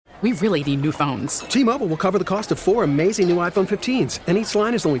we really need new phones. T-Mobile will cover the cost of 4 amazing new iPhone 15s, and each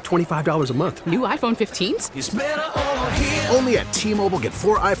line is only $25 a month. New iPhone 15s? It's better over here. Only at T-Mobile, get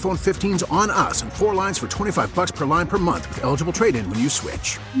 4 iPhone 15s on us and 4 lines for $25 per line per month with eligible trade-in when you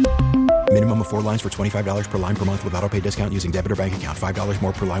switch. Minimum of 4 lines for $25 per line per month with autopay discount using debit or bank account. $5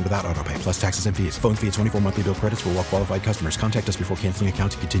 more per line without autopay, plus taxes and fees. Phone fee at 24 monthly bill credits for well-qualified customers. Contact us before canceling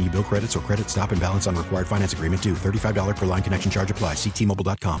account to continue bill credits or credit stop and balance on required finance agreement due. $35 per line connection charge applies. See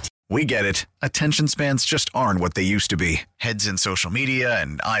T-Mobile.com. We get it. Attention spans just aren't what they used to be. Heads in social media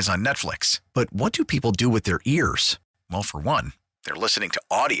and eyes on Netflix. But what do people do with their ears? Well, for one, they're listening to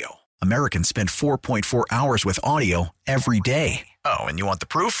audio. Americans spend 4.4 hours with audio every day. Oh, and you want the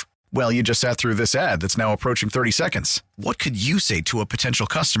proof? Well, you just sat through this ad that's now approaching 30 seconds. What could you say to a potential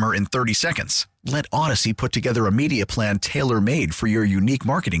customer in 30 seconds? Let Odyssey put together a media plan tailor-made for your unique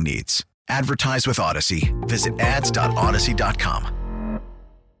marketing needs. Advertise with Odyssey. Visit ads.odyssey.com.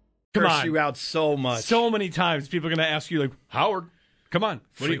 Curse you out so much. So many times people are going to ask you, like, Howard, come on.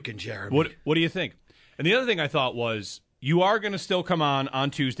 Freaking Jeremy. What do you think? And the other thing I thought was, you are going to still come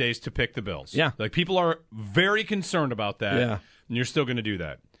on Tuesdays to pick the Bills. Yeah. Like, people are very concerned about that. Yeah. And you're still going to do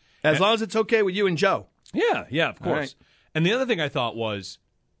that. As long as it's okay with you and Joe. Yeah, of course. Right. And the other thing I thought was,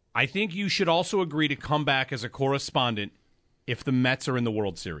 I think you should also agree to come back as a correspondent if the Mets are in the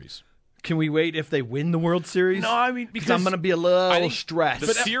World Series. Can we wait if they win the World Series? No, I mean, because I'm going to be a little stressed.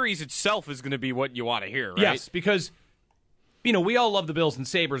 The series itself is going to be what you want to hear, right? Yes, because, we all love the Bills and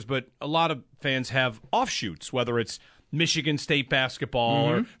Sabres, but a lot of fans have offshoots, whether it's Michigan State basketball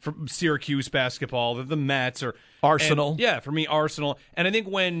or from Syracuse basketball, the Mets or Arsenal. For me, Arsenal. And I think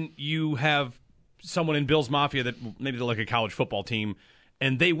when you have someone in Bills Mafia that maybe they're like a college football team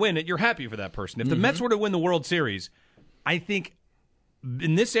and they win it, you're happy for that person. If the Mets were to win the World Series, I think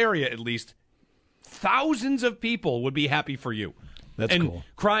in this area at least, thousands of people would be happy for you. That's and cool.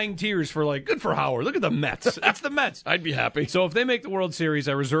 Crying tears for good for Howard. Look at the Mets. It's the Mets. I'd be happy. So if they make the World Series,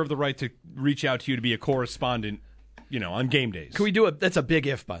 I reserve the right to reach out to you to be a correspondent, on game days. Can we do it? That's a big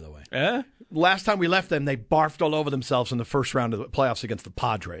if, by the way. Last time we left them, they barfed all over themselves in the first round of the playoffs against the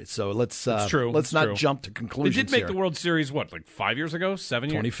Padres. So let's not jump to conclusions. They did make here. the World Series, 5 years ago? 7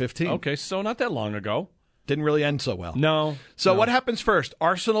 years? 2015. Okay, so not that long ago. Didn't really end so well. No. So what happens first?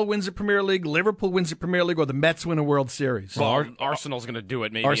 Arsenal wins the Premier League, Liverpool wins the Premier League, or the Mets win a World Series? Well, Arsenal's going to do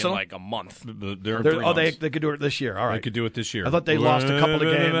it maybe Arsenal? in like a month. They could do it this year. All right. They could do it this year. I thought they lost a couple of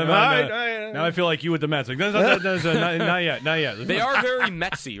games. Now I feel like you with the Mets. Not yet. They are very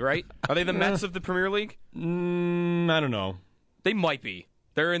Metsy, right? Are they the Mets of the Premier League? I don't know. They might be.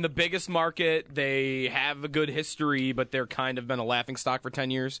 They're in the biggest market. They have a good history, but they're kind of been a laughingstock for 10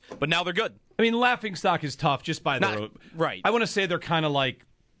 years. But now they're good. I mean, laughingstock is tough just by the right. I want to say they're kind of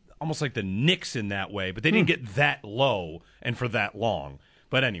almost like the Knicks in that way, but they didn't get that low and for that long.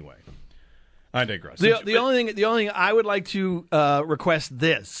 But anyway, I digress. The only thing I would like to request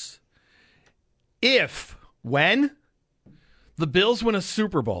this: when the Bills win a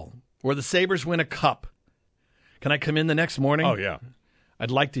Super Bowl or the Sabres win a cup, can I come in the next morning? Oh yeah. I'd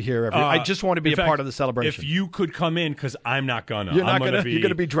like to hear I just want to be a part of the celebration. If you could come in, because I'm not gonna. You're not gonna. You're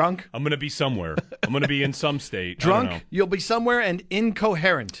gonna be drunk. I'm gonna be somewhere. I'm gonna be in some state. Drunk. You'll be somewhere and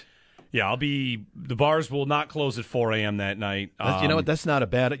incoherent. Yeah, I'll be. The bars will not close at 4 a.m. that night. You know what? That's not a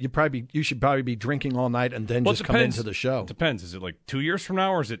bad. You should probably be drinking all night and then just come into the show. Depends. Is it 2 years from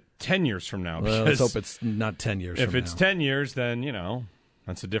now or is it 10 years from now? Well, let's hope it's not 10 years. If it's 10 years, then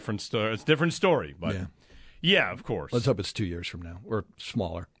that's a different story. It's a different story. But yeah, of course. Let's hope it's 2 years from now or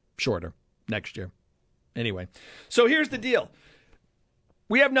smaller, shorter next year. Anyway, so here's the deal.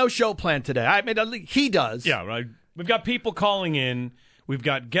 We have no show planned today. I mean, he does. Yeah, right. We've got people calling in. We've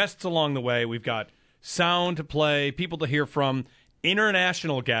got guests along the way. We've got sound to play, people to hear from,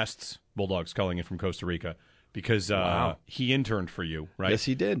 international guests. Bulldogs calling in from Costa Rica because he interned for you, right? Yes,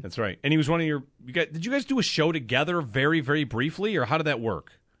 he did. That's right. And he was one of your did you guys do a show together very, very briefly, or how did that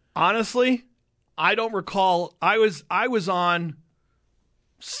work? Honestly, I don't recall. I was on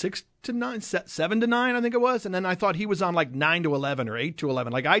 6 to 9, 7 to 9, I think it was, and then I thought he was on 9 to 11 or 8 to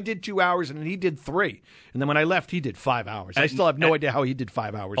 11. I did 2 hours and he did 3, and then when I left, he did 5 hours. I still have no idea how he did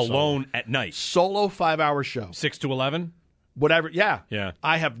 5 hours alone at night. Solo 5-hour show, 6 to 11, whatever. Yeah.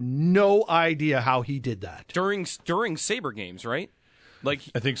 I have no idea how he did that during Sabre games, right? I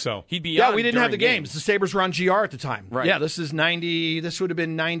think so. He'd be we didn't have the games. The Sabres were on GR at the time. Right. Yeah, this is 90. This would have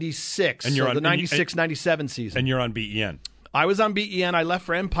been 96. And you're on the 96-97 season. And you're on BEN. I was on BEN. I left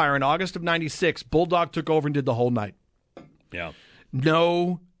for Empire in August of 96. Bulldog took over and did the whole night. Yeah.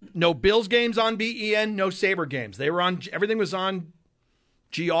 No Bills games on BEN, no Sabre games. They were on. Everything was on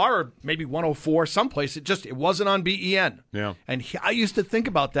GR or maybe 104, someplace. It wasn't on BEN. Yeah. And I used to think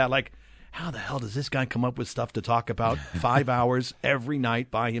about that, like, how the hell does this guy come up with stuff to talk about 5 hours every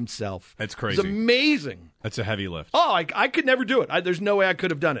night by himself? That's crazy. It's amazing. That's a heavy lift. Oh, I could never do it. There's no way I could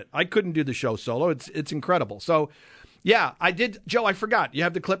have done it. I couldn't do the show solo. It's incredible. So, yeah, I did. Joe, I forgot. You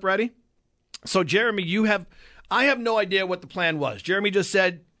have the clip ready? So, Jeremy, I have no idea what the plan was. Jeremy just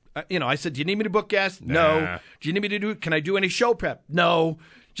said, I said, do you need me to book guests? No. Do you need me to can I do any show prep? No.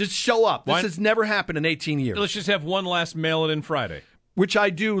 Just show up. This has never happened in 18 years. Let's just have one last mail-it-in Friday. Which I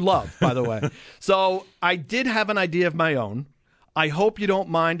do love, by the way. So I did have an idea of my own. I hope you don't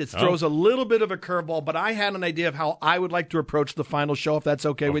mind. It throws a little bit of a curveball, but I had an idea of how I would like to approach the final show, if that's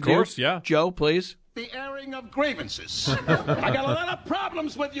okay with you. Of course, yeah. Joe, please. The airing of grievances. I got a lot of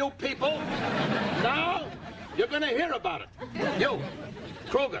problems with you people. Now, you're going to hear about it. You,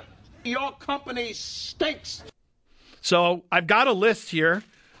 Kroger, your company stinks. So I've got a list here.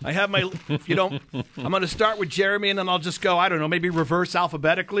 I have I'm going to start with Jeremy, and then I'll just go, I don't know, maybe reverse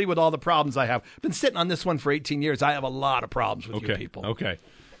alphabetically with all the problems I have. Been sitting on this one for 18 years. I have a lot of problems with you people. Okay.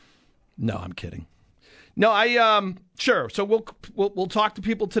 No, I'm kidding. No, sure. So we'll talk to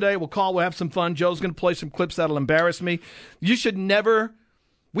people today. We'll call. We'll have some fun. Joe's going to play some clips that'll embarrass me. You should never.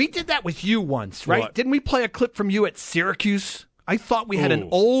 We did that with you once, right? What? Didn't we play a clip from you at Syracuse? I thought we had an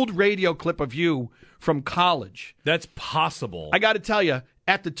old radio clip of you from college. That's possible. I got to tell you,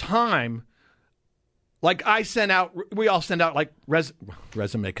 at the time, like we all send out like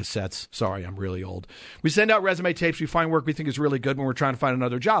resume cassettes. Sorry, I'm really old. We send out resume tapes. We find work we think is really good when we're trying to find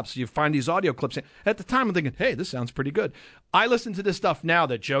another job. So you find these audio clips. At the time, I'm thinking, hey, this sounds pretty good. I listen to this stuff now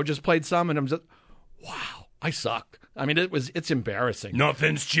that Joe just played some, and I'm just, wow, I suck. I mean, it's embarrassing.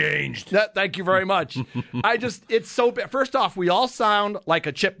 Nothing's changed. Thank you very much. It's so bad. First off, we all sound like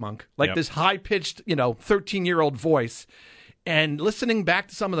a chipmunk, like this high-pitched, 13-year-old voice. And listening back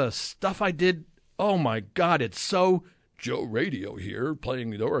to some of the stuff I did, oh, my God, it's so Joe Radio here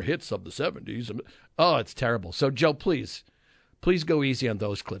playing your hits of the 70s. Oh, it's terrible. So, Joe, please go easy on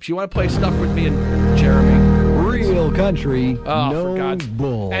those clips. You want to play stuff with me and Jeremy? Real country, no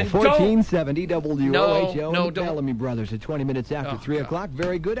bull. And 1470 WOHO no, and the Bellamy Brothers at 20 minutes after 3 o'clock.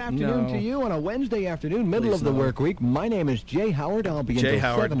 Very good afternoon to you on a Wednesday afternoon, middle of the work week. My name is Jay Howard. I'll be until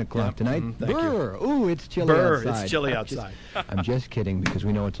 7 o'clock tonight. Thank Burr. you. Ooh, it's chilly outside. It's chilly outside. I'm just kidding because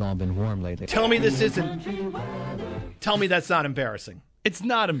we know it's all been warm lately. Tell me that's not embarrassing. It's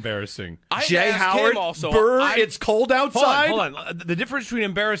not embarrassing. Jay Howard, also, Burr, it's cold outside. Hold on. The difference between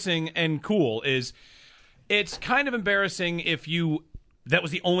embarrassing and cool is it's kind of embarrassing if that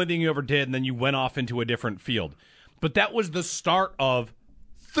was the only thing you ever did and then you went off into a different field. But that was the start of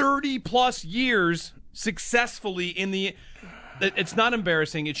 30-plus years successfully in the... It's not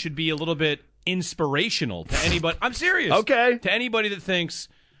embarrassing. It should be a little bit inspirational to anybody. I'm serious. Okay. To anybody that thinks...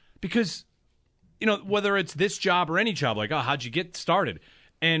 Because... whether it's this job or any job, like, how'd you get started?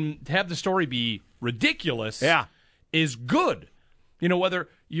 And to have the story be ridiculous is good. Whether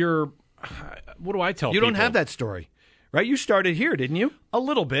you're, what do I tell people? You don't have that story, right? You started here, didn't you? A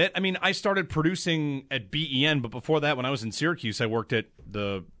little bit. I mean, I started producing at BEN, but before that, when I was in Syracuse, I worked at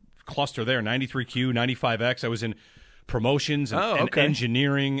the cluster there, 93Q, 95X. I was in promotions and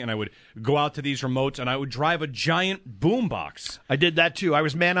engineering, and I would go out to these remotes, and I would drive a giant boombox. I did that, too. I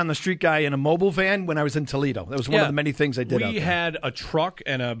was man on the street guy in a mobile van when I was in Toledo. That was one of the many things I did out there. We had a truck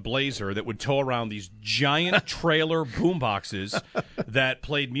and a Blazer that would tow around these giant trailer boomboxes that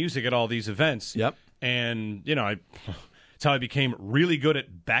played music at all these events. Yep. And, it's how I became really good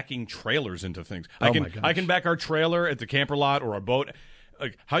at backing trailers into things. My I can back our trailer at the camper lot or our boat.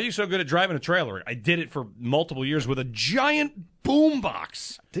 Like, how are you so good at driving a trailer? I did it for multiple years with a giant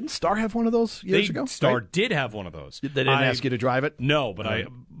boombox. Didn't Star have one of those years ago? Star did have one of those. They didn't ask you to drive it? No, but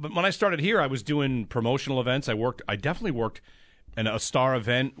but when I started here, I was doing promotional events. I definitely worked in a Star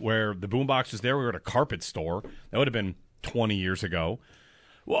event where the boombox was there. We were at a carpet store. That would have been 20 years ago.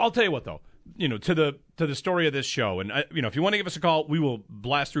 Well, I'll tell you what, though. To the story of this show, and if you want to give us a call, we will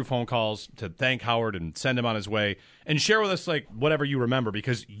blast through phone calls to thank Howard and send him on his way, and share with us like whatever you remember,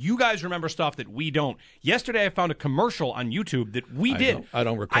 because you guys remember stuff that we don't. Yesterday, I found a commercial on YouTube that we did. I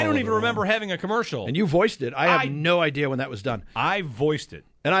don't recall. I don't even remember having a commercial, and you voiced it. I have no idea when that was done. I voiced it,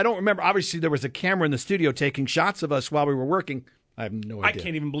 and I don't remember. Obviously, there was a camera in the studio taking shots of us while we were working. I have no idea. I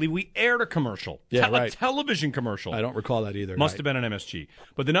can't even believe we aired a commercial. Right. A television commercial. I don't recall that either. Must have been an MSG.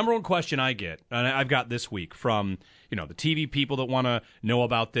 But the number one question I get, and I've got this week from the TV people that want to know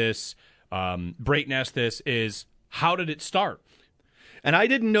about this, Brayton asked this, is how did it start? And I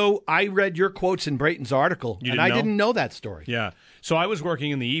didn't know. I read your quotes in Brayton's article, I didn't know that story. Yeah. So I was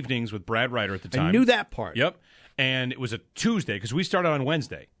working in the evenings with Brad Ryder at the time. I knew that part. Yep. and it was a Tuesday because we started on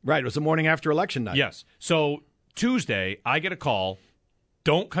Wednesday. Right. It was the morning after election night. Yes. So Tuesday, I get a call.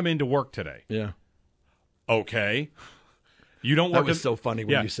 Don't come into work today. Yeah. Okay. You don't work. That was so funny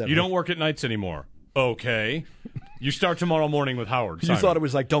when you said you that. don't work at nights anymore. Okay. You start tomorrow morning with Howard. You Simon. thought it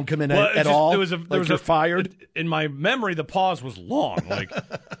was like, don't come in at all? You're fired? In my memory, the pause was long. Like,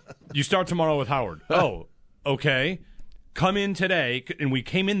 you start tomorrow with Howard. Oh, okay. Come in today. And we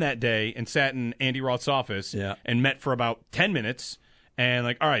came in that day and sat in Andy Roth's office and met for about 10 minutes. And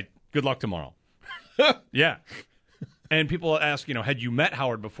like, all right, good luck tomorrow. Yeah. And people ask, had you met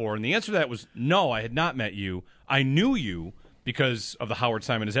Howard before? And the answer to that was no, I had not met you. I knew you because of the Howard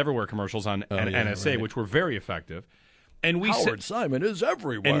Simon is Everywhere commercials on NSA, which were very effective. And Howard Simon is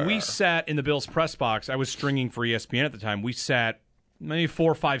everywhere. And we sat in the Bills press box. I was stringing for ESPN at the time. We sat maybe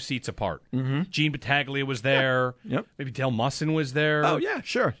 4 or 5 seats apart. Mm-hmm. Gene Battaglia was there. Yep. Maybe Dale Musson was there. Oh, yeah,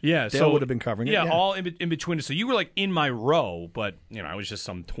 sure. Yeah, Dale would have been covering it. Yeah, all in between us. So you were like in my row, but I was just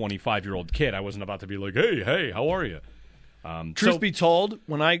some 25-year-old kid. I wasn't about to be like, hey, how are you? Truth be told,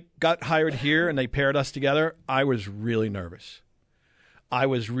 when I got hired here and they paired us together, I was really nervous. I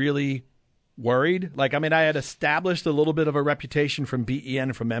was really worried. I had established a little bit of a reputation from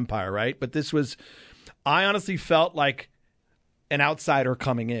BEN, from Empire, right? But I honestly felt like an outsider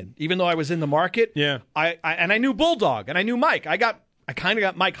coming in. Even though I was in the market, I knew Bulldog and I knew Mike. I kind of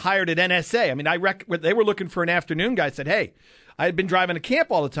got Mike hired at NSA. They were looking for an afternoon guy. I said, hey, I had been driving to camp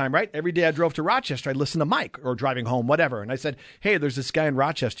all the time, right? Every day I drove to Rochester. I'd listen to Mike or driving home, whatever. And I said, hey, there's this guy in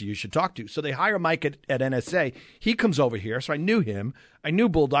Rochester you should talk to. So they hire Mike at NSA. He comes over here. So I knew him. I knew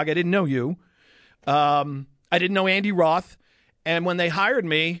Bulldog. I didn't know you. I didn't know Andy Roth. And when they hired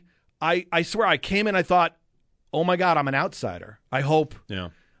me, I swear I came in, I thought, oh my God, I'm an outsider. I hope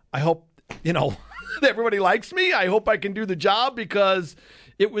everybody likes me. I hope I can do the job because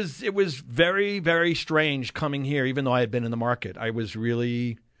it was very, very strange coming here, even though I had been in the market. I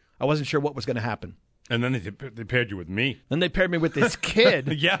wasn't sure what was going to happen. And then they paired you with me. Then they paired me with this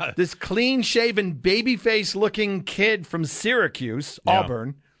kid. Yeah. This clean-shaven, baby-face-looking kid from Syracuse,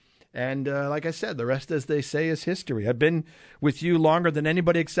 Auburn. And like I said, the rest, as they say, is history. I've been with you longer than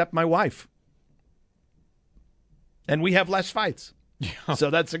anybody except my wife. And we have less fights. Yeah. So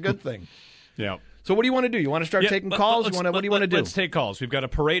that's a good thing. Yeah. So what do you want to do? You want to start taking calls? What do you want to do? Let's take calls. We've got a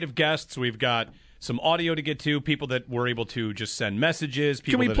parade of guests. We've got some audio to get to, people that were able to just send messages.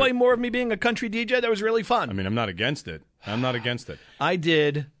 Can we play more of me being a country DJ? That was really fun. I'm not against it. I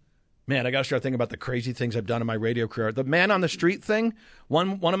did. Man, I got to start thinking about the crazy things I've done in my radio career. The man on the street thing,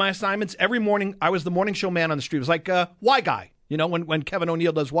 one of my assignments, every morning, I was the morning show man on the street. It was like Y Guy, when Kevin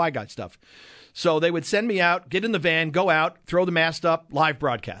O'Neill does Y Guy stuff. So they would send me out, get in the van, go out, throw the mast up, live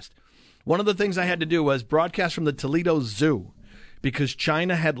broadcast. One of the things I had to do was broadcast from the Toledo Zoo because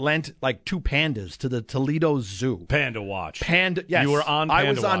China had lent like 2 pandas to the Toledo Zoo. Panda Watch. Yes. You were on Panda Watch.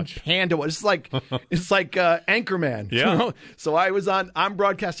 I was on Panda Watch. It's like Anchorman. Yeah. So I'm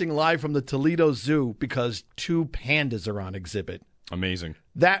broadcasting live from the Toledo Zoo because 2 pandas are on exhibit. Amazing.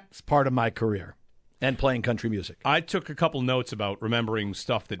 That's part of my career. And playing country music. I took a couple notes about remembering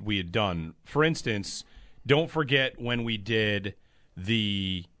stuff that we had done. For instance, don't forget when we did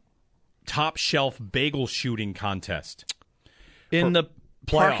the top shelf bagel shooting contest in the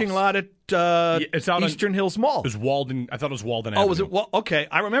parking lot at Eastern Hills Mall. It was Walden. I thought it was Walden Avenue. Oh, was it? Okay,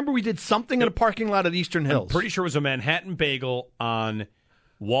 I remember we did something in a parking lot at Eastern Hills. I'm pretty sure it was a Manhattan bagel on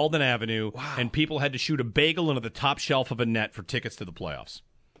Walden Avenue, and people had to shoot a bagel into the top shelf of a net for tickets to the playoffs.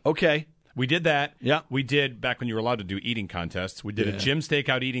 Okay. We did that. Yeah. We did, back when you were allowed to do eating contests, we did a Jim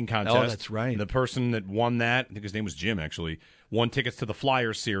Stakeout eating contest. Oh, that's right. The person that won that, I think his name was Jim, actually, won tickets to the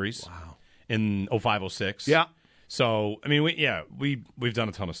Flyers series in 05-06. Yeah. So, we've done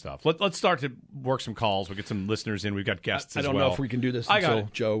a ton of stuff. Let's start to work some calls. We'll get some listeners in. We've got guests as well. I don't know if we can do this until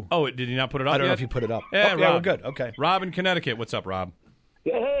Joe. Oh, did he not put it up I don't yet? know if he put it up. Yeah, Rob. yeah, we're good. Okay. Rob in Connecticut. What's up, Rob?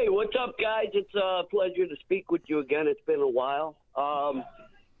 Hey, what's up, guys? It's a pleasure to speak with you again. It's been a while.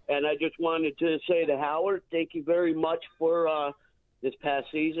 And I just wanted to say to Howard, thank you very much for this past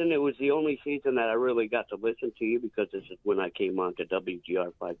season. It was the only season that I really got to listen to you because this is when I came on to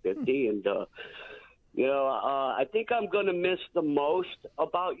WGR 550. And, I think I'm going to miss the most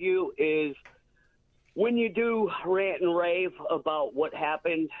about you is when you do rant and rave about what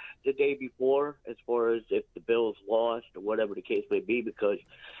happened the day before as far as if the Bills lost or whatever the case may be, because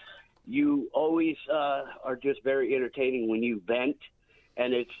you always are just very entertaining when you vent.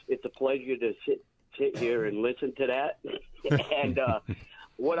 And it's a pleasure to sit here and listen to that. And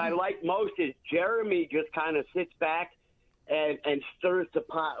what I like most is Jeremy just kind of sits back and stirs the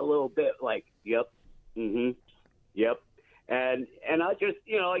pot a little bit, like, yep, mm-hmm, yep. And And I just,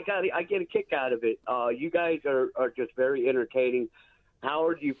 I get a kick out of it. You guys are just very entertaining.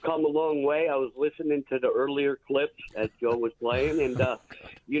 Howard, you've come a long way. I was listening to the earlier clips as Joe was playing, and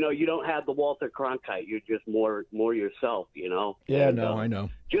you don't have the Walter Cronkite. You're just more yourself, Yeah, and, I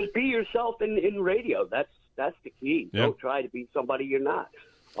know. Just be yourself in radio. That's the key. Yep. Don't try to be somebody you're not.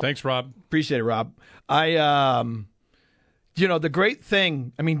 Thanks, Rob. Appreciate it, Rob. The great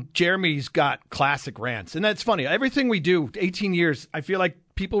thing, Jeremy's got classic rants, and that's funny. Everything we do, 18 years, I feel like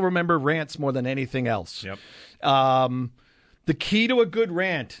people remember rants more than anything else. Yep. The key to a good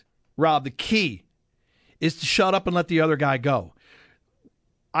rant, Rob, the key is to shut up and let the other guy go.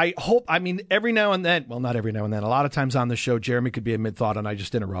 Every now and then, well, not every now and then, a lot of times on the show, Jeremy could be in mid-thought and I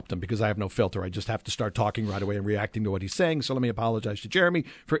just interrupt him because I have no filter. I just have to start talking right away and reacting to what he's saying. So let me apologize to Jeremy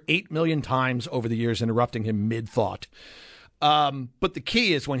for 8 million times over the years interrupting him mid-thought. But the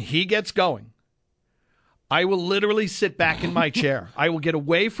key is when he gets going, I will literally sit back in my chair. I will get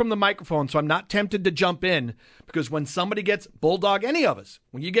away from the microphone so I'm not tempted to jump in, because when somebody gets Bulldog, any of us,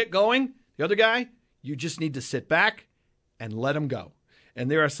 when you get going, the other guy, you just need to sit back and let him go. And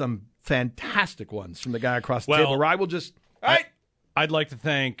there are some fantastic ones from the guy across the table where I will just, all right. I'd like to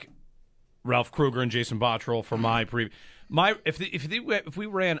thank Ralph Kruger and Jason Bottrell for if we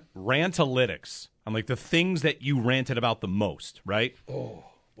ran Rantalytics on like the things that you ranted about the most, right? Oh,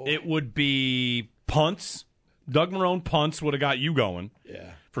 boy. It would be punts. Doug Marrone punts would have got you going.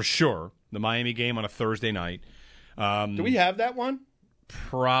 Yeah. For sure. The Miami game on a Thursday night. Do we have that one?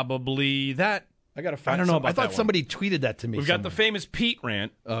 Probably that. I got to find. I don't know about I thought that somebody tweeted that to me. We've got the famous Pete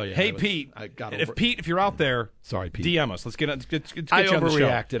rant. Oh yeah. Hey Pete, if you're out there, sorry Pete, DM us. Let's get I you on the show.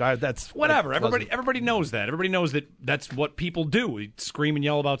 overreacted. That's whatever. Everybody knows that. Everybody knows that that's what people do. We scream and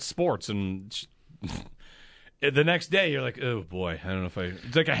yell about sports, and the next day you're like, oh boy, I don't know if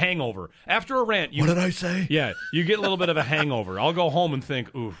it's like a hangover after a rant. What did I say? Yeah, you get a little bit of a hangover. I'll go home and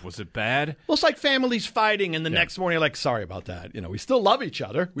think, oof, was it bad? Well, it's like families fighting, and the next morning you're like, sorry about that. We still love each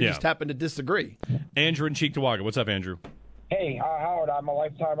other. We just happen to disagree. Andrew in Cheektowaga. What's up, Andrew? Hey, Howard, I'm a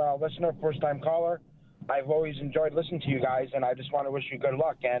lifetime listener, first-time caller. I've always enjoyed listening to you guys, and I just want to wish you good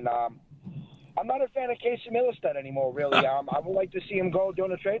luck. And I'm not a fan of Casey Millerstead anymore, really. I would like to see him go during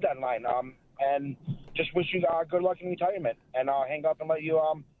the trade deadline. And just wish you good luck in retirement. And I'll hang up and let you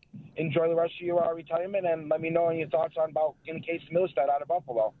enjoy the rest of your retirement, and let me know your thoughts on about getting Casey Millerstead out of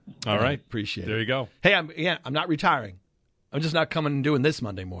Buffalo. All right. Appreciate it. There you go. Hey, I'm not retiring. I'm just not coming and doing this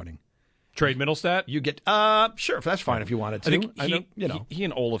Monday morning. Trade Middlestat? You get sure, that's fine if you wanted to. I think he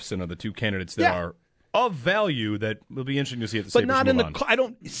and Olofsson are the two candidates that are of value that will be interesting to see if the Sabres not move in the on. I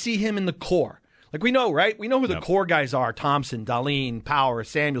don't see him in the core. Like we know, right? We know who the core guys are: Thompson, Dahlin, Power,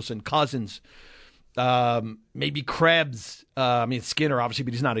 Samuelson, Cousins, maybe Krebs. Skinner, obviously,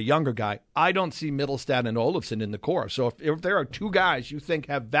 but he's not a younger guy. I don't see Middlestat and Olofsson in the core. So if there are two guys you think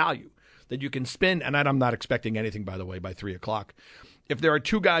have value that you can spin, and I'm not expecting anything, by the way, by 3 o'clock. If there are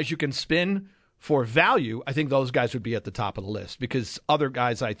two guys you can spin for value, I think those guys would be at the top of the list, because other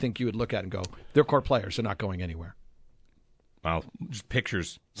guys I think you would look at and go, they're core players. They're not going anywhere. Wow. Just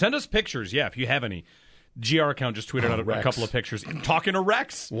pictures. Send us pictures, if you have any. GR account just tweeted out a couple of pictures. Talking to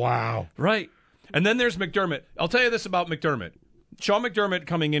Rex. Wow. Right. And then there's McDermott. I'll tell you this about McDermott. Sean McDermott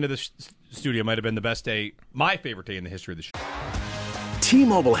coming into the studio might have been the best day, my favorite day in the history of the show.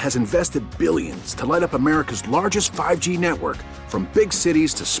 T-Mobile has invested billions to light up America's largest 5G network, from big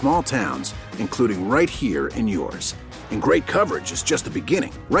cities to small towns, including right here in yours. And great coverage is just the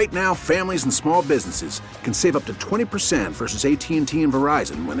beginning. Right now, families and small businesses can save up to 20% versus AT&T and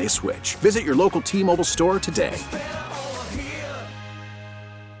Verizon when they switch. Visit your local T-Mobile store today.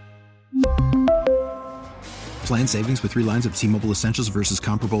 Plan savings with 3 lines of T-Mobile Essentials versus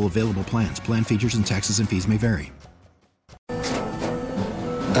comparable available plans. Plan features and taxes and fees may vary.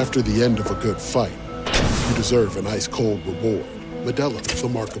 After the end of a good fight, you deserve an ice-cold reward. Modelo is the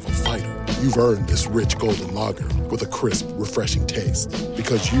mark of a fighter. You've earned this rich golden lager with a crisp, refreshing taste.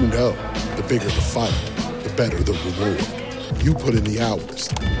 Because you know, the bigger the fight, the better the reward. You put in the hours,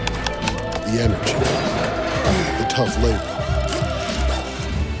 the energy, the tough labor.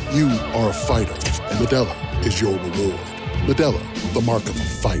 You are a fighter, and Modelo is your reward. Modelo, the mark of a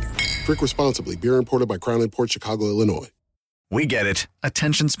fighter. Drink responsibly. Beer imported by Crown Imports, Chicago, Illinois. We get it.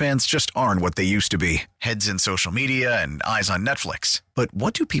 Attention spans just aren't what they used to be. Heads in social media and eyes on Netflix. But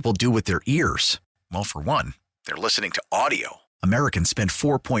what do people do with their ears? Well, for one, they're listening to audio. Americans spend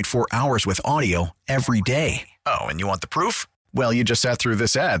 4.4 hours with audio every day. Oh, and you want the proof? Well, you just sat through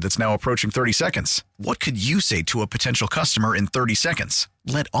this ad that's now approaching 30 seconds. What could you say to a potential customer in 30 seconds?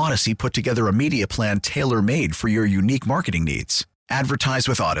 Let Odyssey put together a media plan tailor-made for your unique marketing needs. Advertise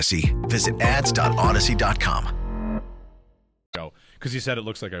with Odyssey. Visit ads.odyssey.com. Because he said it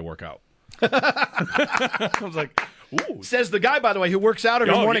looks like I work out. I was like, ooh. Says the guy, by the way, who works out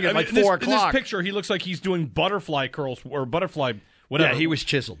every morning at 4 o'clock. In this picture, he looks like he's doing butterfly curls or butterfly whatever. Yeah, he was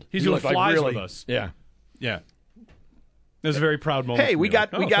chiseled. He's doing flies really, with us. Yeah. Yeah. It was a very proud moment. Hey, we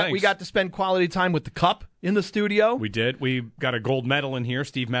got to spend quality time with the cup in the studio. We did. We got a gold medal in here.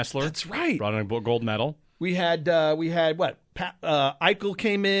 Steve Messler. That's right. Brought in a gold medal. We had what? Eichel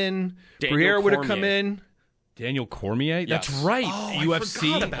came in. Briere would have come in. Daniel Cormier. That's Yes. right. Oh,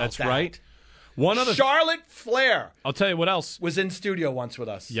 UFC. I forgot about That's that. right. One other. Charlotte Flair. I'll tell you what else was in studio once with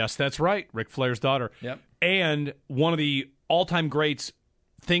us. Yes, that's right. Ric Flair's daughter. Yep. And one of the all-time greats,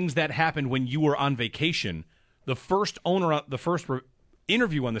 things that happened when you were on vacation. The first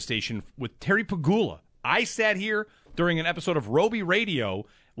interview on the station with Terry Pagula. I sat here during an episode of Roby Radio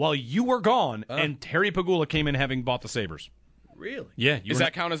while you were gone, and Terry Pagula came in having bought the Sabres. Really? Yeah. Does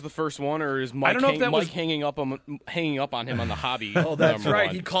that count as the first one, or is Mike, I don't know if that was hanging up on him on the hobby? Oh, that's right.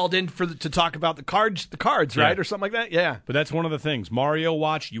 one? He called in to talk about the cards, Yeah. right, or something like that. Yeah. But that's one of the things. Mario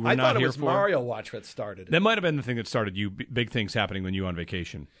Watch, you were I not thought it here was for. Mario Watch that started it. That might have been the thing that started you. Big things happening when you were on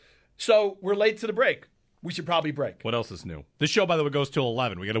vacation. So we're late to the break. We should probably break. What else is new? This show, by the way, goes till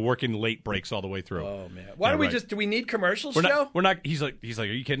 11. We got to work in late breaks all the way through. Oh man, why don't we just? Do we need commercials, Joe? We're not. He's like, are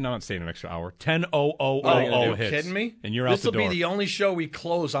you kidding? I'm not staying an extra hour. 10:00 Are you hits. kidding me? And you're out the door. This will be the only show we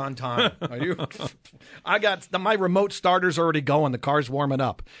close on time. Are you? I got my remote starter's already going. The car's warming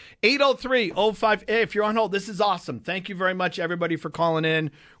up. 803-05. Hey, if you're on hold, this is awesome. Thank you very much, everybody, for calling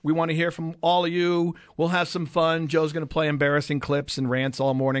in. We want to hear from all of you. We'll have some fun. Joe's going to play embarrassing clips and rants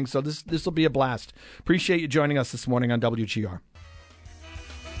all morning, so this will be a blast. Appreciate you joining us this morning on WGR.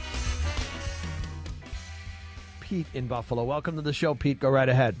 Pete in Buffalo. Welcome to the show, Pete. Go right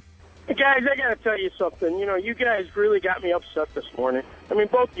ahead. Hey, guys, I got to tell you something. You know, you guys really got me upset this morning. I mean,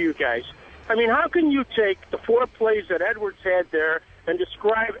 both of you guys. I mean, how can you take the 4 plays that Edwards had there and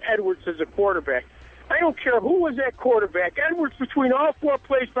describe Edwards as a quarterback? I don't care who was that quarterback. Edwards, between all 4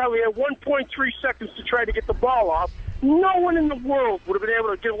 plays, probably had 1.3 seconds to try to get the ball off. No one in the world would have been able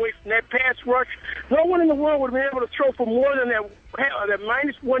to get away from that pass rush. No one in the world would have been able to throw for more than that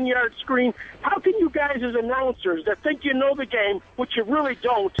minus 1 yard screen. How can you guys as announcers that think you know the game, which you really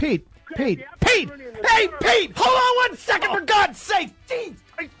don't? Pete! Hey, Pete! Hold on 1 second, for God's sake!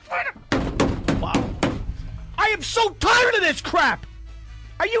 Wow. I am so tired of this crap!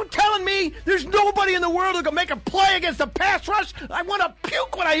 Are you telling me there's nobody in the world who can make a play against a pass rush? I want to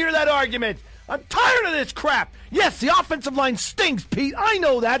puke when I hear that argument. I'm tired of this crap. Yes, the offensive line stinks, Pete. I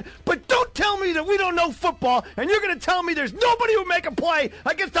know that. But don't tell me that we don't know football, and you're going to tell me there's nobody who will make a play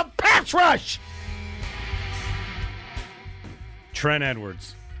against a pass rush. Trent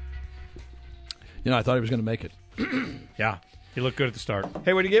Edwards. You know, I thought he was going to make it. Yeah, he looked good at the start.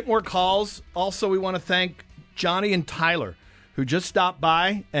 Hey, we're going to get more calls. Also, we want to thank Johnny and Tyler, who just stopped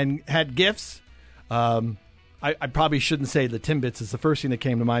by and had gifts. I probably shouldn't say the Timbits is the first thing that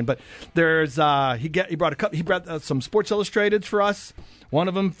came to mind, but there's he brought some Sports Illustrateds for us. One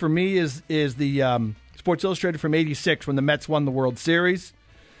of them for me is the Sports Illustrated from '86 when the Mets won the World Series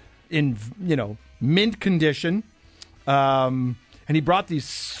in mint condition, and he brought these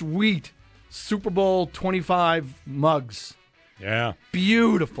sweet Super Bowl 25 mugs. Yeah,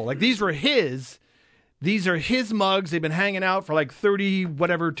 beautiful. Like these were his. These are his mugs. They've been hanging out for like 2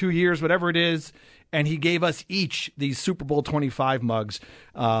 years, whatever it is. And he gave us each these Super Bowl 25 mugs.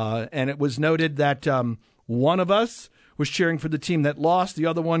 And it was noted that one of us was cheering for the team that lost. The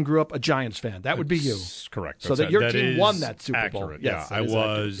other one grew up a Giants fan. That would be you. Correct. So that your team won that Super Bowl. Accurate. Yes, yeah, I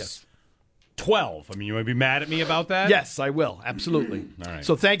was 12. I mean, you might be mad at me about that? Yes, I will. Absolutely. All right.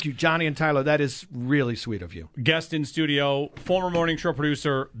 So thank you, Johnny and Tyler. That is really sweet of you. Guest in studio, former morning show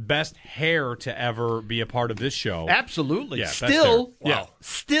producer, best hair to ever be a part of this show. Absolutely. Yeah, still, yeah.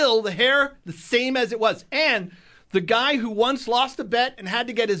 Still the hair the same as it was. And the guy who once lost a bet and had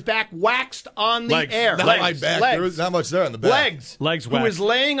to get his back waxed on the air. Not my back. There was not much there on the back. Legs waxed. Who was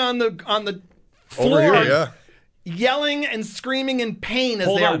laying on the floor. Over here, yeah. Yelling and screaming in pain as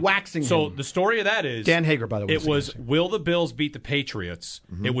they are waxing him. So the story of that is Dan Hager, by the way. It was will the Bills beat the Patriots?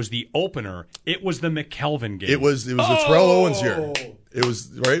 Mm-hmm. It was the opener. It was the McKelvin game. It was the Terrell Owens year. It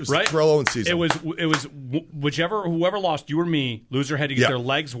was right. It was the Terrell Owens season. It was whoever lost, you or me, loser had to get their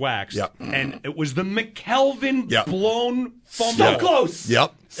legs waxed. Yep. And it was the McKelvin blown fumble. So close.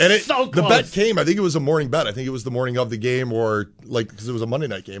 Yep. And so the close. bet came. I think it was a morning bet. I think it was the morning of the game, or because it was a Monday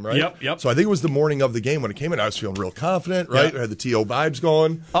night game, right? Yep. So I think it was the morning of the game when it came in. I was feeling real confident, right? Yep. I had the TO vibes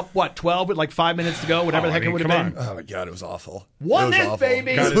going. Up 12 with like 5 minutes to go, whatever the heck it would have been. Oh my God, it was awful. Won it was this, awful.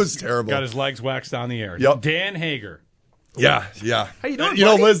 baby. It was terrible. Got his legs waxed on the air. Yep. Dan Hager. Yeah. How you doing, You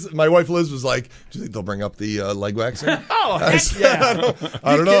know, buddy? Liz, my wife Liz was like, "Do you think they'll bring up the leg waxing?" Oh, heck yeah!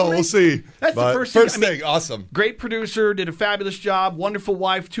 I don't know. We'll see. That's But the first thing. thing. Awesome. Great producer, did a fabulous job. Wonderful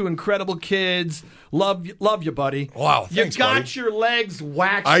wife, 2 incredible kids. Love you, buddy. Wow, thanks, you got buddy. your legs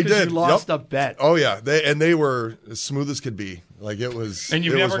waxed. I 'cause did. You lost Yep. a bet. Oh yeah, they were as smooth as could be. Like it was. And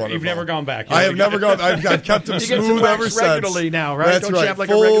you've it was never wonderful. gone back. I have never gone. I've kept them You get some smooth wax ever since. regularly now, right? That's Don't you right. have like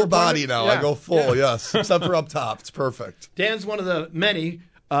a full regular body appointment? now. Yeah. I go full. Yeah. Yes, except for up top. It's perfect. Dan's one of the many.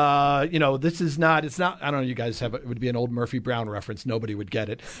 This is not. It's not. I don't know. You guys have. It would be an old Murphy Brown reference. Nobody would get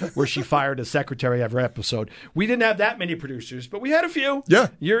it. Where she fired a secretary every episode. We didn't have that many producers, but we had a few. Yeah.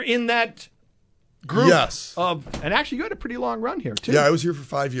 You're in that group. Yes. And actually, you had a pretty long run here too. Yeah, I was here for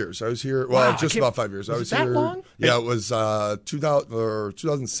 5 years. I was here. Wow, Well, just about 5 years. I was was it that here. long? Yeah, it was 2000 or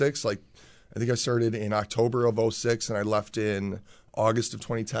 2006. Like, I think I started in October of 06, and I left in August of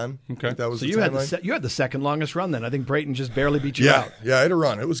 2010. Okay, that was So the you had timeline. you had the second longest run then. I think Brayton just barely beat you Yeah, out. yeah, I had a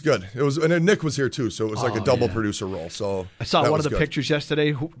run. It was good. It was, and then Nick was here too, so it was like a Oh, double yeah. producer role. So I saw that one was of the good. pictures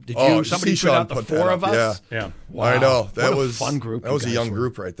yesterday. Somebody see put Sean out the put that 4 up. of us. Yeah. Wow. I know that What a was fun group. That was a you young guys were.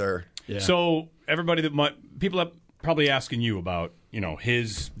 group right there. Yeah. So everybody people are probably asking you about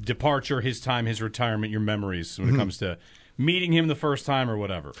his departure, his time, his retirement, your memories when it comes to meeting him the first time or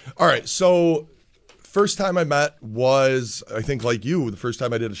whatever. All right, so first time I met was, I think, like you, the first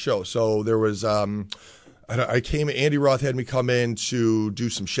time I did a show. So there was, I came, Andy Roth had me come in to do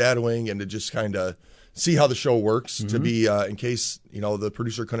some shadowing and to just kind of see how the show works, to be, in case, the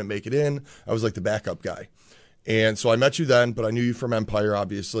producer couldn't make it in, I was like the backup guy. And so I met you then, but I knew you from Empire,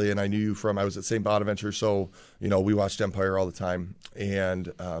 obviously, and I knew you from, I was at St. Bonaventure, so, we watched Empire all the time.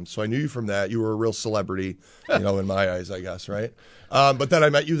 And so I knew you from that. You were a real celebrity, in my eyes, I guess, right? But then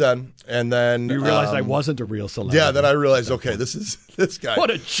I met you then, and then... You realized I wasn't a real celebrity. Yeah, then I realized, okay, this is this guy. What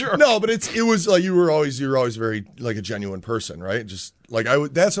a jerk. No, but it was like you were always very like a genuine person, right? Just like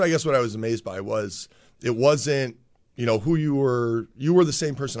that's what I guess what I was amazed by was it wasn't, who you were the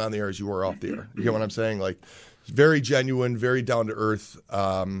same person on the air as you were off the air. You get what I'm saying? Like very genuine, very down to earth.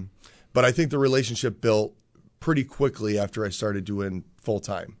 But I think the relationship built pretty quickly after I started doing full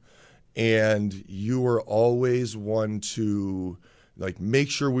time. And you were always one to make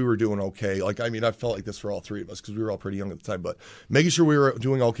sure we were doing okay. I felt like this for all three of us because we were all pretty young at the time, but making sure we were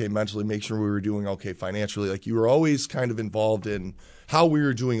doing okay mentally, make sure we were doing okay financially. You were always kind of involved in how we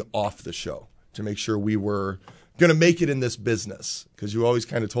were doing off the show to make sure we were going to make it in this business, because you always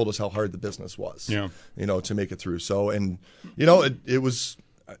kind of told us how hard the business was, to make it through. So, and, it was...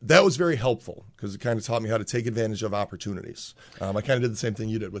 That was very helpful because it kind of taught me how to take advantage of opportunities. I kind of did the same thing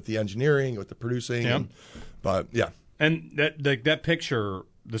you did with the engineering, with the producing. Yeah. But yeah. And that picture,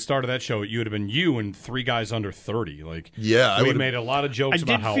 the start of that show, you would have been you and 3 guys under 30. Yeah, we made a lot of jokes I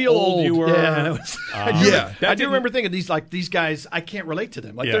about did how feel old you were. Yeah, I do didn't- remember thinking these guys. I can't relate to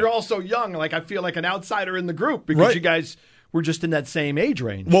them. Yeah. They're all so young. I feel like an outsider in the group because Right. you guys were just in that same age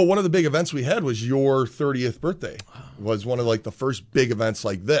range. Well, one of the big events we had was your 30th birthday. Was one of the first big events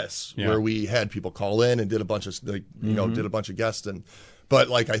like this, Yeah. where we had people call in and did a bunch of did a bunch of guests.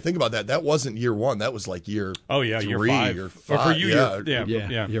 But I think about that, that wasn't year one. That was year year 3 5. or Or 5. for you,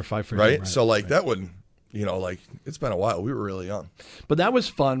 yeah, year 5 for right? him, So that would, it's been a while. We were really young. But that was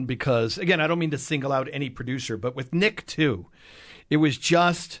fun because, again, I don't mean to single out any producer, but with Nick too, it was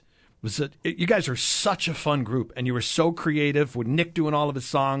just. You guys are such a fun group, and you were so creative with Nick doing all of his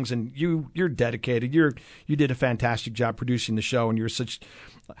songs, and you're dedicated. You did a fantastic job producing the show, and you were such.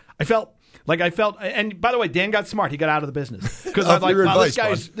 I felt, and by the way, Dan got smart. He got out of the business because I was like,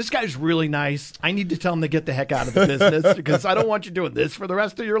 wow, this guy's really nice. I need to tell him to get the heck out of the business because I don't want you doing this for the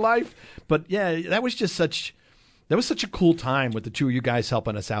rest of your life. But yeah, that was such a cool time with the two of you guys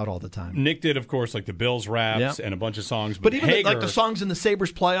helping us out all the time. Nick did, of course, the Bills raps and a bunch of songs. But even Hager, the songs in the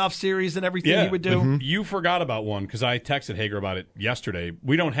Sabres playoff series and everything he would do. You forgot about one because I texted Hager about it yesterday.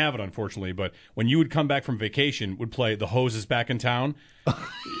 We don't have it, unfortunately, but when you would come back from vacation, would play The Hose is Back in Town.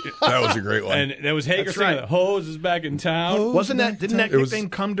 That was a great one. And that was Hager singing right. The Hose is Back in Town. Didn't that nickname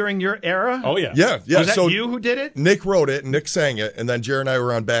come during your era? Oh, yeah. Yeah. Was that so you who did it? Nick wrote it, Nick sang it, and then Jared and I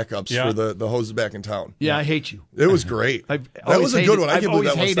were on backups Yeah. for the Hose is Back in Town. Yeah, I hate you. It was great. That was a good one. I can't believe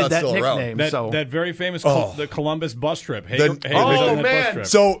that one's not still around. That very famous the Columbus bus trip. Hager was oh, on that man. bus trip.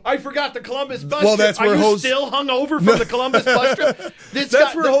 So I forgot the Columbus bus Well, trip. that's where Are you Hose- still hungover from the Columbus bus trip?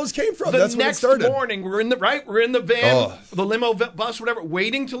 That's where Hose came from. The That's when it next started. morning, we're in the van, the limo bus, whatever,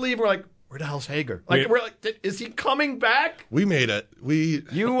 waiting to leave. We're like, where the hell's Hager? We're like, is he coming back? We made it.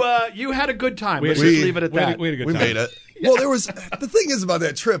 You had a good time. We Let's had- just leave it at that. We had a good We time. made it. Well, the thing is about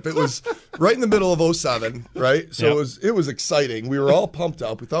that trip, it was right in the middle of 2007, right? So it was exciting. We were all pumped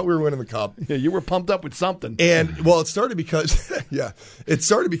up. We thought we were winning the cup. Yeah, you were pumped up with something. And it started because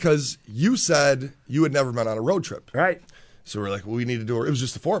you said you had never been on a road trip. Right. So we're like, well, we need to do it. It was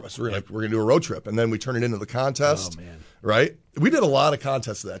just the four of us. We were like, we're going to do a road trip. And then we turned it into the contest. Oh, man. Right? We did a lot of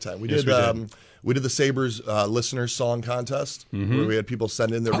contests at that time. We did the Sabres listeners song contest where we had people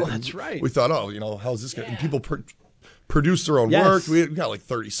send in their that's right. We thought, how's this going to... And people produce their own work. We got like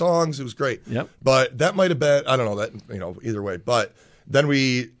 30 songs. It was great. Yep. But that might have been, I don't know, either way. But then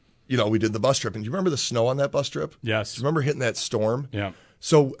we did the bus trip. And do you remember the snow on that bus trip? Yes. Do you remember hitting that storm? Yeah.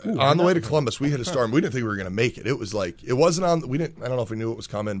 So on the way to Columbus, we hit a storm. We didn't think we were going to make it. It was like, it wasn't on, I don't know if we knew it was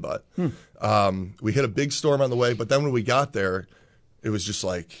coming, but we hit a big storm on the way. But then when we got there, it was just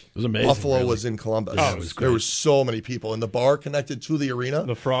like, it was amazing, Buffalo was in Columbus. Oh, it was great. There were so many people. And the bar connected to the arena.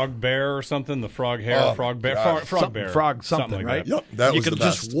 The Frog Bear or something, the Frog Hair, Frog Bear, Frog Bear. Frog something, right? That. Yep, that was the best. You could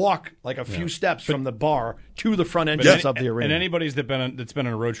just walk like a few steps from the bar to the front entrance of the arena. And anybody's that's been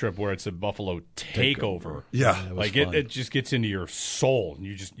on a road trip where it's a Buffalo takeover. Yeah. Like it just gets into your soul. And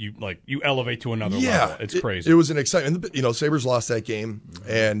you elevate to another level. It's crazy. It was an excitement. Sabres lost that game,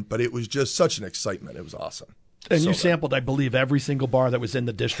 but it was just such an excitement. It was awesome. And you sampled, I believe, every single bar that was in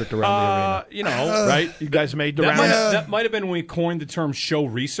the district around the arena. Right? You guys made the rounds? That might have been when we coined the term show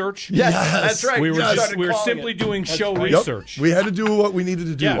research. Yes, that's right. We were simply doing show research. Yep. We had to do what we needed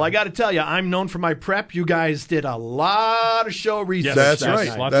to do. Yeah. Well, I got to tell you, I'm known for my prep. You guys did a lot of show research. Yes, that's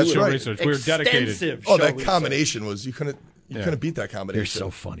right. Lots of show research. We were dedicated. That combination was, you couldn't beat that combination. You're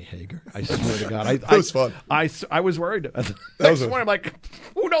so funny, Hager. I swear to God. It was fun. I was worried. Next morning, I'm like,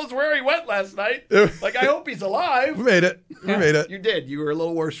 who knows where he went last night? Like, I hope he's alive. We made it. You did. You were a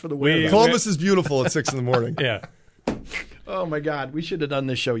little worse for the wear. Columbus is beautiful at 6 a.m. Yeah. Oh, my God. We should have done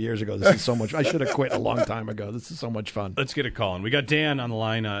this show years ago. This is so much. I should have quit a long time ago. This is so much fun. Let's get a call in. We got Dan on the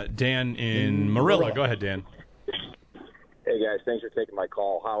line. Dan in Marilla. Go ahead, Dan. Hey, guys. Thanks for taking my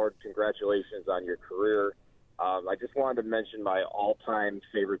call. Howard, congratulations on your career. I just wanted to mention my all-time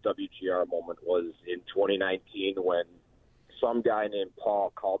favorite WGR moment was in 2019 when some guy named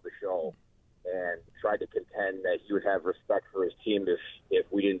Paul called the show and tried to contend that he would have respect for his team if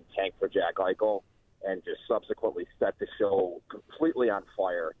we didn't tank for Jack Eichel, and just subsequently set the show completely on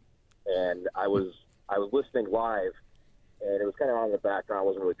fire. And I was listening live, and it was kind of on in the background. I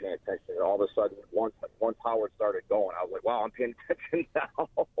wasn't really paying attention. And all of a sudden, once Howard started going, I was like, wow, I'm paying attention now.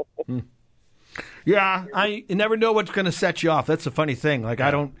 Yeah, you never know what's going to set you off. That's the funny thing. Like,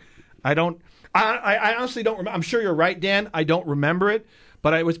 I honestly don't remember. I'm sure you're right, Dan. I don't remember it,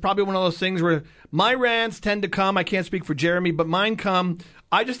 but it was probably one of those things where my rants tend to come. I can't speak for Jeremy, but mine come.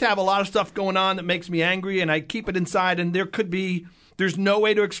 I just have a lot of stuff going on that makes me angry, and I keep it inside, and there's no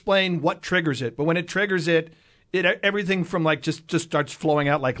way to explain what triggers it. But when it triggers it everything from like just starts flowing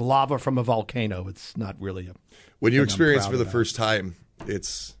out like lava from a volcano. It's not really a... When you experience for the first time,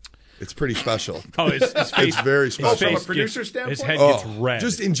 it's pretty special. Oh, his face, it's very special. From a producer standpoint? His head gets red.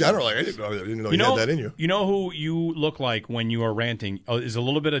 Just in general. I didn't know you had that in you. You know who you look like when you are ranting is a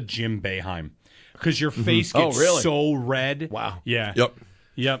little bit of Jim Boeheim. Because your face gets so red. Wow. Yeah.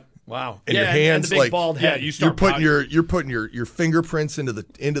 Yep. Wow. And your hands and the big like bald head. you're putting your fingerprints into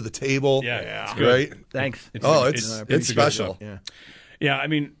the table. Yeah. It's good. Right? Thanks. It's special. Yeah, I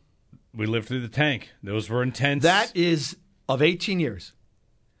mean, we lived through the tank. Those were intense. That is, of 18 years,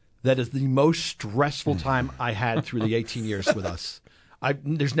 that is the most stressful time I had through the 18 years with us.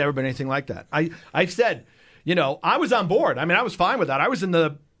 There's never been anything like that. I've said, I was on board. I mean, I was fine with that. I was in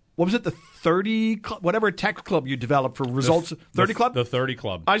the, what was it, the 30, whatever text club you developed for results, 30 club? The 30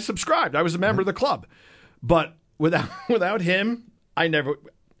 club. I subscribed. I was a member of the club. But without him, I'm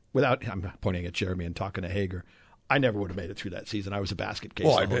pointing at Jeremy and talking to Hager, I never would have made it through that season. I was a basket case.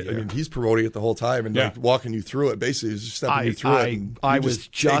 Well, I mean, he's promoting it the whole time and like walking you through it. Basically, he's just stepping you through it. And I was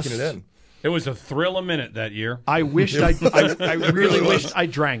just taking it in. It was a thrill a minute that year. I wished I really wished I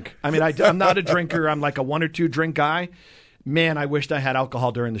drank. I mean, I'm not a drinker. I'm like a 1 or 2 drink guy. Man, I wished I had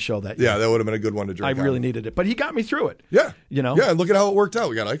alcohol during the show that year. Yeah, that would have been a good one to drink. I really needed it, but he got me through it. Yeah, Yeah, and look at how it worked out.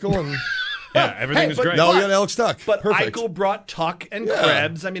 We got Eichel and. Yeah, everything was great. Now we got Alex Tuck. But perfect. Eichel brought Tuck and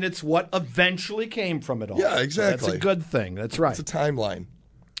Krebs. I mean, it's what eventually came from it all. Yeah, exactly. So that's a good thing. That's right. It's a timeline.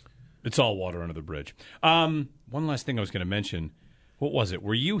 It's all water under the bridge. One last thing I was going to mention. What was it?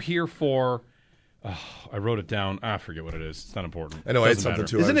 Were you here for... I wrote it down. I forget what it is. It's not important. I know I had something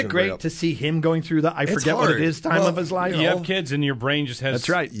too. Isn't it great to see him going through the forget what it is time of his life? You have kids and your brain just has... That's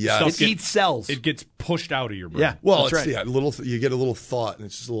right. Yeah. It eats cells. It gets pushed out of your brain. Yeah. Well, that's it's right. you get a little thought and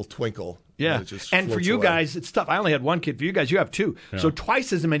it's just a little twinkle Yeah, it just and for floats you away. guys, it's tough. I only had one kid. For you guys, you have two. Yeah. So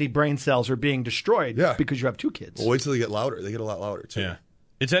twice as many brain cells are being destroyed because you have two kids. Well, wait till they get louder. They get a lot louder, too. Yeah.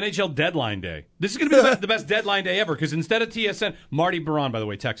 It's NHL deadline day. This is going to be the best deadline day ever because instead of TSN, Marty Baron, by the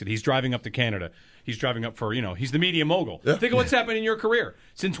way, texted. He's driving up to Canada. He's driving up for, he's the media mogul. Yeah. Think of what's happened in your career.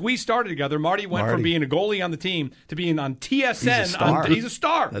 Since we started together, Marty went from being a goalie on the team to being on TSN. He's a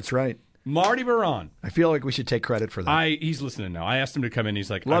star. That's right. Marty Baron. I feel like we should take credit for that. He's listening now. I asked him to come in. He's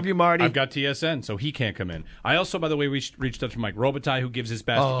like, Love you, Marty. I've got TSN, so he can't come in. I also, by the way, reached out to Mike Robitaille, who gives his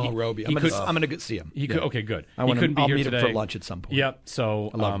best. Oh, Roby. I'm going to see him. Okay, good. I'll couldn't be here meet today. him for lunch at some point. Yep. So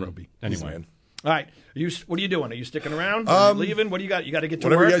I love Roby. Anyway. All right. What are you doing? Are you sticking around? Are you leaving? What do you got? You got to get to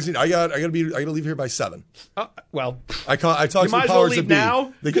Whatever work? you guys need. I got to leave here by 7. Well, I talked to the might as well powers leave that be.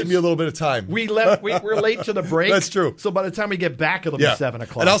 now. They give me a little bit of time. We're late to the break. That's true. So by the time we get back, it'll be 7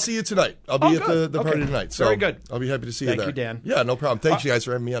 o'clock. And I'll see you tonight. I'll be at good. the party tonight. So Very good. I'll be happy to see you Thank there. you, Dan. Yeah, no problem. Thanks, you guys,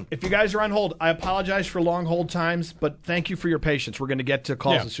 for having me on. If you guys are on hold, I apologize for long hold times, but thank you for your patience. We're going to get to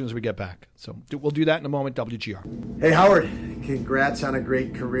calls as soon as we get back. So we'll do that in a moment, WGR. Hey, Howard, congrats on a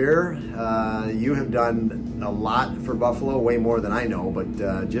great career. You have done a lot for Buffalo, way more than I know,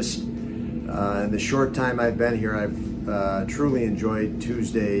 but just in the short time I've been here, I've truly enjoyed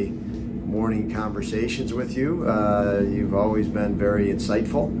Tuesday morning conversations with you. You've always been very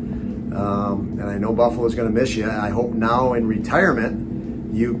insightful, and I know Buffalo's going to miss you. I hope now in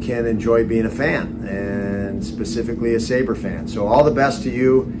retirement you can enjoy being a fan, and specifically a Sabre fan. So all the best to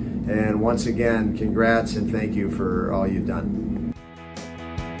you, and once again, congrats and thank you for all you've done.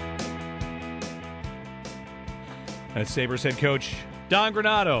 That's Sabres head coach Don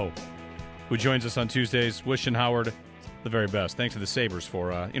Granato, who joins us on Tuesdays, wishing Howard the very best. Thanks to the Sabres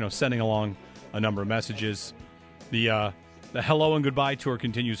for sending along a number of messages. The hello and goodbye tour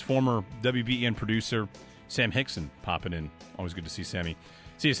continues. Former WBEN producer Sam Hickson popping in. Always good to see Sammy.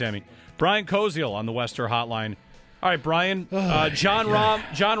 See you, Sammy. Brian Koziel on the Wester Hotline. All right, Brian. John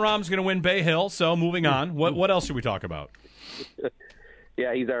Rahm's going to win Bay Hill. So moving on. What else should we talk about?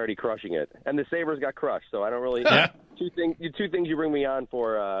 Yeah, he's already crushing it, and the Sabres got crushed. So I don't really. Two things you bring me on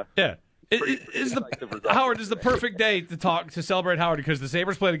for. Howard is the perfect day to celebrate Howard because the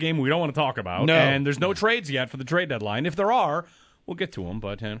Sabres played a game we don't want to talk about, No. and there's no trades yet for the trade deadline. If there are, we'll get to them.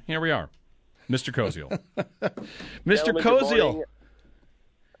 But here we are, Mr. Koziel. Mr. Koziel.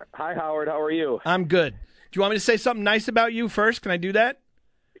 Hi, Howard. How are you? I'm good. Do you want me to say something nice about you first? Can I do that?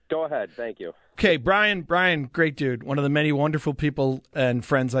 Go ahead. Thank you. Okay, Brian, great dude. One of the many wonderful people and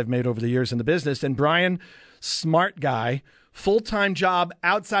friends I've made over the years in the business. And Brian, smart guy, full-time job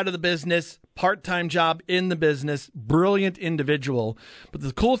outside of the business, part-time job in the business, brilliant individual. But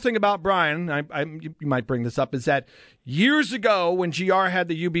the cool thing about Brian, you might bring this up, is that years ago when GR had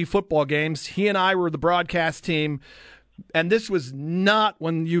the UB football games, he and I were the broadcast team. And this was not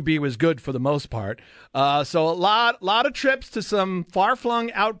when UB was good for the most part. So a lot of trips to some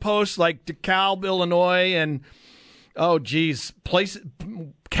far-flung outposts like DeKalb, Illinois, and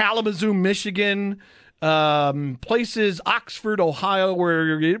Kalamazoo, Michigan, places, Oxford, Ohio,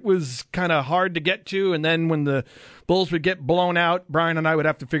 where it was kind of hard to get to. And then when the Bulls would get blown out, Brian and I would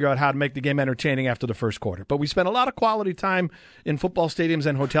have to figure out how to make the game entertaining after the first quarter. But we spent a lot of quality time in football stadiums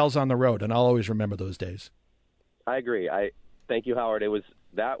and hotels on the road, and I'll always remember those days. I agree. Thank you, Howard.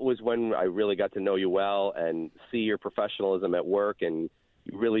 That was when I really got to know you well and see your professionalism at work, and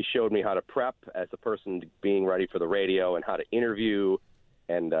you really showed me how to prep as a person being ready for the radio and how to interview,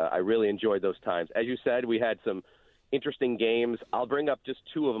 and I really enjoyed those times. As you said, we had some interesting games. I'll bring up just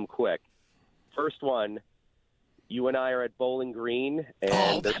two of them quick. First one, you and I are at Bowling Green,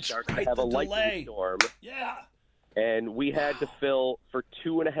 and they're starting to have a lightning storm. Yeah. And we had to fill for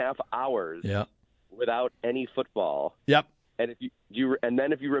 2.5 hours. Yeah. Without any football. Yep. And if you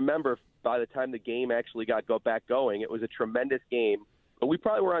remember, by the time the game actually got back going, it was a tremendous game. But we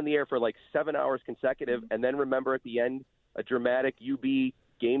probably were on the air for like 7 hours consecutive, and then remember at the end a dramatic UB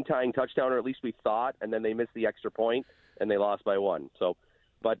game-tying touchdown, or at least we thought, and then they missed the extra point and they lost by 1. So,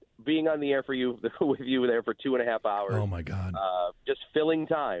 but being on the air with you there for 2.5 hours. Oh my God. Just filling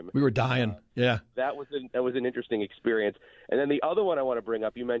time. We were dying. Yeah. That was an interesting experience. And then the other one I want to bring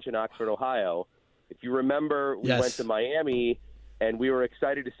up, you mentioned Oxford, Ohio. If you remember, we went to Miami, and we were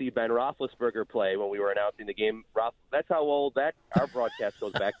excited to see Ben Roethlisberger play when we were announcing the game. That's how old our broadcast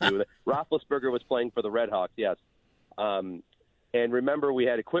goes back to. Roethlisberger was playing for the Red Hawks, yes. And remember, we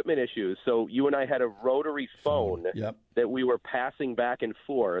had equipment issues, so you and I had a rotary phone that we were passing back and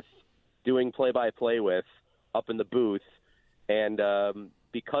forth, doing play-by-play with up in the booth. And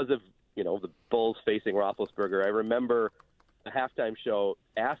because of the Bulls facing Roethlisberger, I remember the halftime show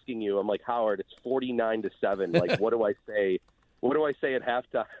asking you, I'm like, Howard, it's 49-7. Like, what do I say? What do I say at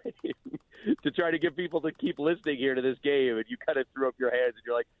halftime? to try to get people to keep listening here to this game, and you kind of threw up your hands and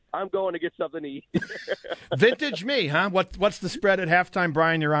you're like, I'm going to get something to eat. Vintage me, huh? What's the spread at halftime,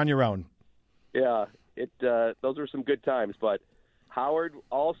 Brian? You're on your own. Yeah, those were some good times. But Howard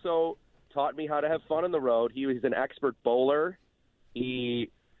also taught me how to have fun on the road. He was an expert bowler.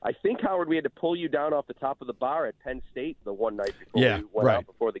 I think, Howard, we had to pull you down off the top of the bar at Penn State the one night before we went out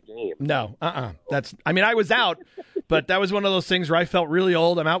before the game. No, I was out, but that was one of those things where I felt really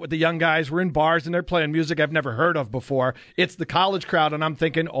old. I'm out with the young guys. We're in bars, and they're playing music I've never heard of before. It's the college crowd, and I'm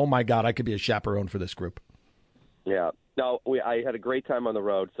thinking, oh, my God, I could be a chaperone for this group. Yeah. No, I had a great time on the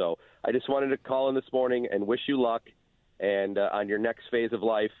road, so I just wanted to call in this morning and wish you luck and on your next phase of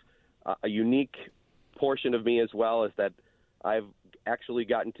life. A unique portion of me as well is that I've actually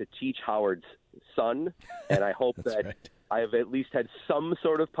gotten to teach Howard's son, and I hope that I have at least had some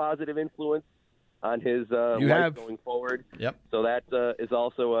sort of positive influence on his life going forward. Yep. So that is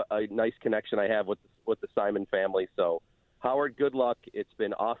also a nice connection I have with the Simon family. So, Howard, good luck. It's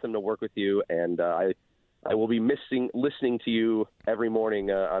been awesome to work with you, and I will be missing listening to you every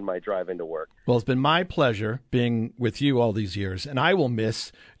morning on my drive into work. Well, it's been my pleasure being with you all these years, and I will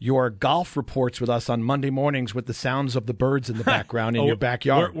miss your golf reports with us on Monday mornings with the sounds of the birds in the background in your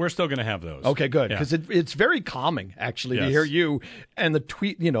backyard. We're still going to have those. Okay, good, because it's very calming, actually, to hear you and the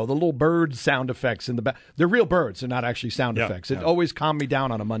the little bird sound effects in the back. They're real birds. They're not actually sound effects. It always calmed me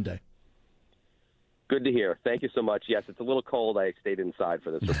down on a Monday. Good to hear. Thank you so much. Yes, it's a little cold. I stayed inside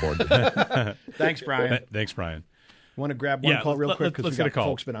for this report. Thanks, Brian. Thanks, Brian. Want to grab one call real quick? Let's get a call.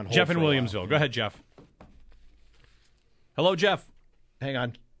 Folks been on hold Jeff in for a while. Williamsville. Go ahead, Jeff. Hello, Jeff. Hang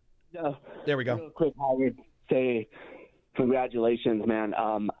on. No, there we go. Real quick, Howard, say congratulations, man.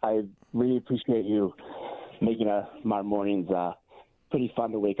 I really appreciate you making my mornings pretty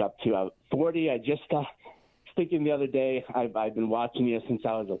fun to wake up to. 40, I just thinking the other day, I've been watching you since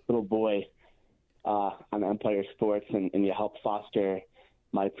I was a little boy on Empire Sports, and you helped foster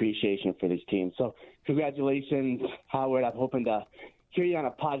my appreciation for this team. So congratulations, Howard. I'm hoping to hear you on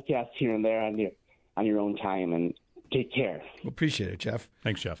a podcast here and there on your own time, and take care. Appreciate it, Jeff.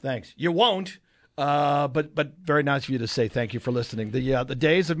 Thanks, Jeff. Thanks. You won't, but very nice of you to say thank you for listening. The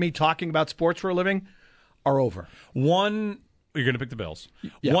days of me talking about sports for a living are over. You're going to pick the Bills.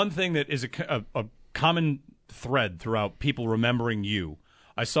 Yeah. One thing that is a common thread throughout people remembering you,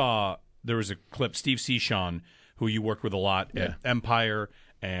 I saw there was a clip, Steve Cichon, who you worked with a lot at Empire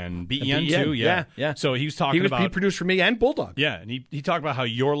and BEN too. Yeah. So he was talking about... He produced for me and Bulldog. Yeah, and he talked about how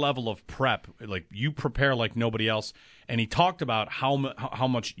your level of prep, like you prepare like nobody else, and he talked about how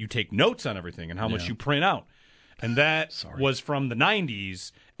much you take notes on everything and how much you print out. And that was from the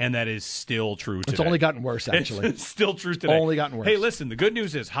 90s, and that is still true today. It's only gotten worse, actually. It's still true today. Only gotten worse. Hey, listen, the good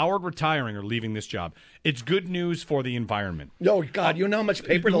news is Howard retiring or leaving this job. It's good news for the environment. Oh, God, you know how much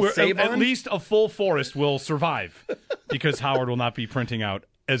paper they'll save on? At least a full forest will survive because Howard will not be printing out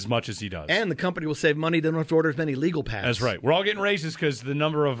as much as he does. And the company will save money. They don't have to order as many legal pads. That's right. We're all getting raises because the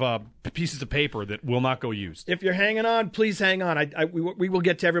number of pieces of paper that will not go used. If you're hanging on, please hang on. We will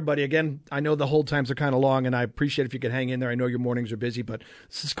get to everybody. Again, I know the hold times are kind of long, and I appreciate if you could hang in there. I know your mornings are busy, but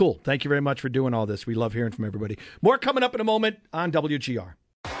this is cool. Thank you very much for doing all this. We love hearing from everybody. More coming up in a moment on WGR.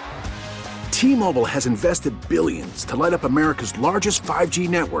 T-Mobile has invested billions to light up America's largest 5G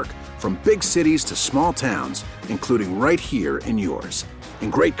network, from big cities to small towns, including right here in yours.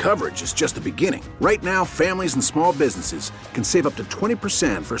 And great coverage is just the beginning. Right now, families and small businesses can save up to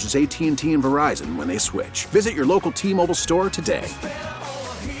 20% versus AT&T and Verizon when they switch. Visit your local T-Mobile store today.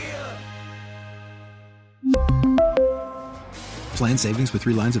 Plan savings with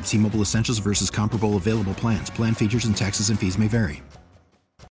 3 lines of T-Mobile Essentials versus comparable available plans. Plan features and taxes and fees may vary.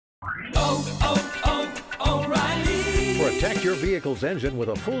 Protect your vehicle's engine with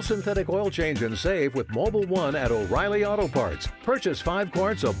a full synthetic oil change and save with Mobil 1 at O'Reilly Auto Parts. Purchase 5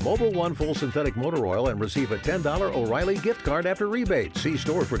 quarts of Mobil 1 full synthetic motor oil and receive a $10 O'Reilly gift card after rebate. See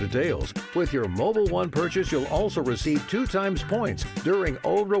store for details. With your Mobil 1 purchase, you'll also receive 2 times points during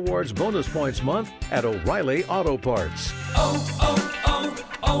O Rewards Bonus Points Month at O'Reilly Auto Parts.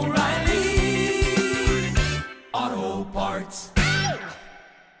 O'Reilly Auto Parts.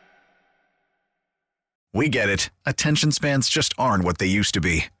 We get it. Attention spans just aren't what they used to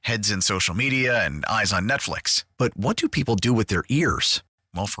be. Heads in social media and eyes on Netflix. But what do people do with their ears?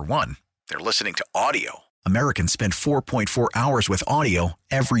 Well, for one, they're listening to audio. Americans spend 4.4 hours with audio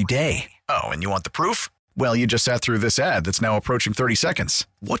every day. Oh, and you want the proof? Well, you just sat through this ad that's now approaching 30 seconds.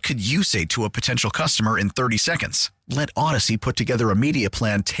 What could you say to a potential customer in 30 seconds? Let Odyssey put together a media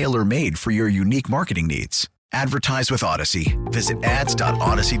plan tailor-made for your unique marketing needs. Advertise with Odyssey. Visit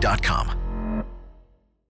ads.odyssey.com.